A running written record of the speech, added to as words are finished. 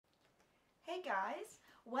Hey guys,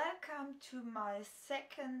 welcome to my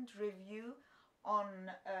second review on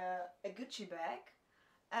a Gucci bag,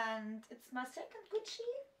 and it's my second Gucci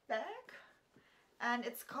bag and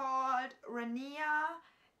it's called Rania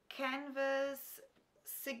Canvas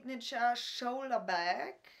Signature Shoulder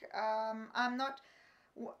Bag. I'm not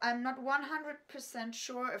 100%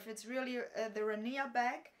 sure if it's really the Rania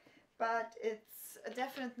bag, but it's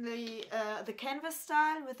definitely the canvas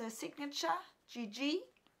style with a signature GG.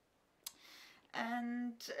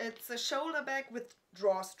 And it's a shoulder bag with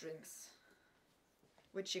drawstrings,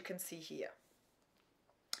 which you can see here.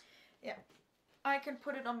 Yeah, I can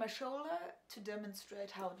put it on my shoulder to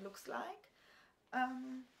demonstrate how it looks like.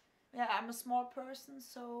 Yeah, I'm a small person,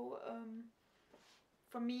 so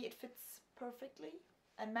for me it fits perfectly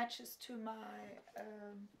and matches to my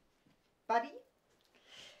body.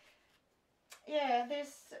 Yeah,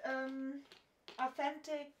 this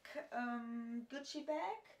authentic Gucci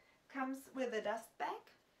bag comes with a dust bag,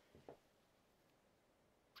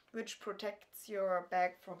 which protects your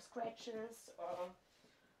bag from scratches or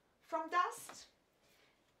from dust.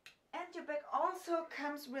 And your bag also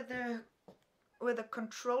comes with a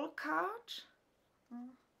control card.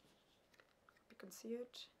 You can see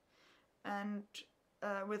it, and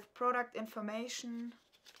with product information.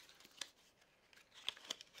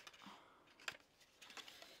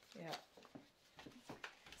 Yeah.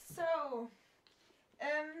 So.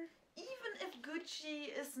 Even if Gucci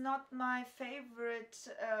is not my favorite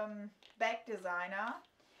bag designer,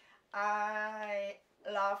 I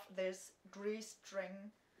love this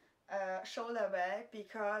drawstring shoulder bag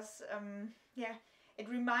because yeah, it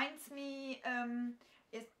reminds me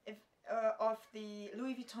of the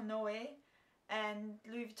Louis Vuitton Noe, and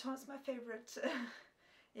Louis Vuitton is my favorite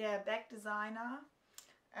yeah, bag designer,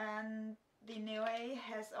 and the Noe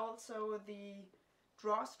has also the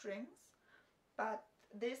drawstrings, but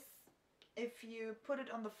this, if you put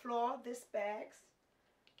it on the floor, this bag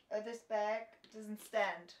doesn't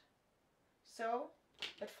stand, so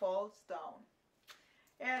it falls down.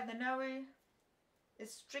 Yeah, the Noe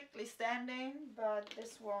is strictly standing, but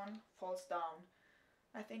this one falls down.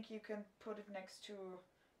 I think you can put it next to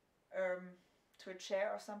a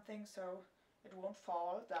chair or something, so it won't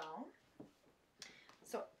fall down.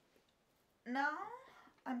 So now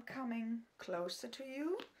I'm coming closer to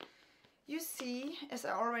you. You see, as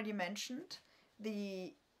I already mentioned,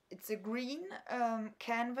 it's a green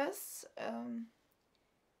canvas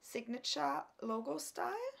signature logo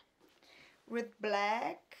style with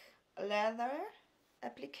black leather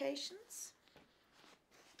applications,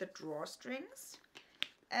 the drawstrings,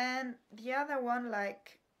 and the other one,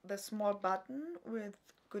 like the small button with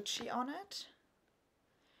Gucci on it,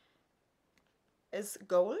 is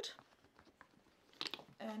gold,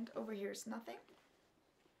 and over here is nothing.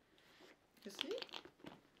 You see?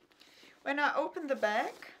 When I open the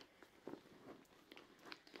bag,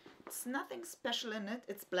 it's nothing special in it.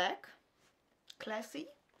 It's black, classy,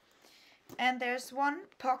 and there's one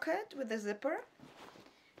pocket with a zipper,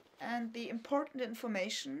 and the important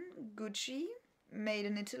information: Gucci, made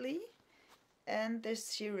in Italy, and the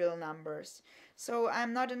serial numbers. So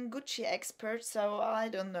I'm not a Gucci expert, so I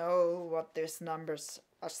don't know what these numbers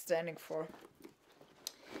are standing for.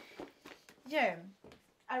 Yeah.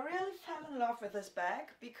 I really fell in love with this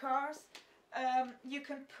bag because you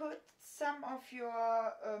can put some of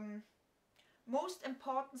your most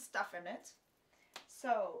important stuff in it.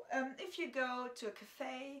 So if you go to a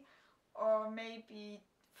cafe, or maybe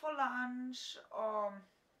for lunch, or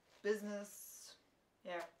business,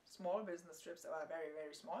 yeah, small business trips are very,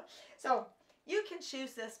 very small. So you can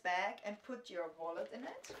choose this bag and put your wallet in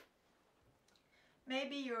it,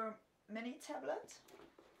 maybe your mini tablet.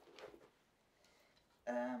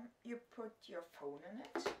 You put your phone in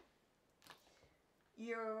it,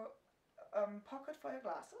 your pocket for your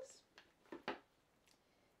glasses,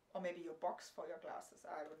 or maybe your box for your glasses.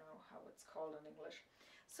 I don't know how it's called in English.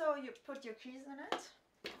 So you put your keys in it.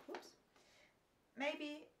 Oops.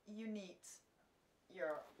 Maybe you need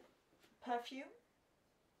your perfume,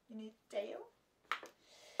 you need deo,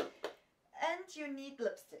 and you need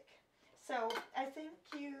lipstick. So I think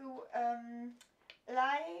you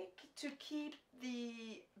like to keep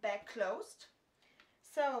the bag closed,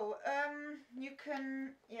 so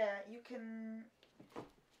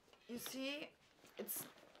you see, it's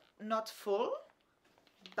not full,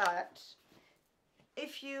 but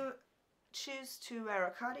if you choose to wear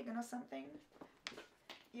a cardigan or something,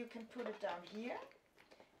 you can put it down here.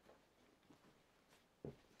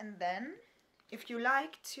 And then if you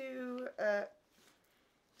like to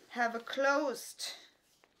have a closed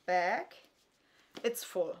bag, it's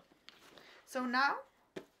full. So now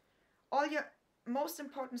all your most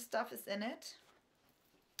important stuff is in it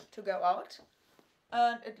to go out,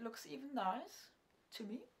 and it looks even nice to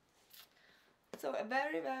me. So a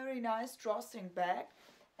very nice drawstring bag,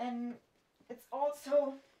 and it's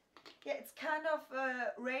also, yeah, it's kind of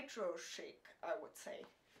retro chic, I would say.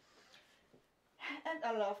 And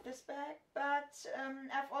I love this bag, but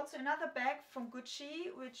I've also another bag from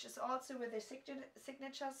Gucci, which is also with a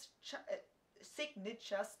signature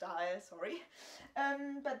style, sorry.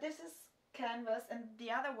 But this is canvas, and the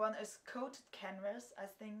other one is coated canvas, I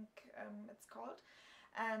think it's called.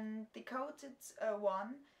 And the coated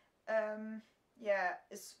one, yeah,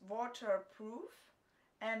 is waterproof.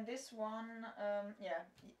 And this one, yeah,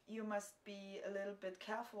 you must be a little bit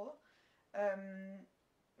careful.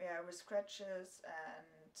 Yeah, with scratches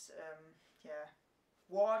and yeah,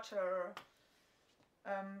 water,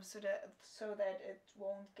 so that it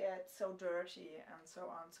won't get so dirty and so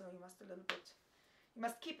on. So you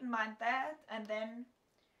must keep in mind that, and then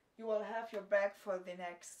you will have your bag for the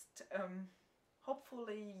next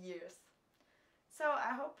hopefully years. So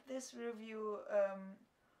I hope this review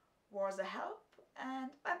was a help, and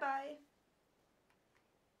bye bye.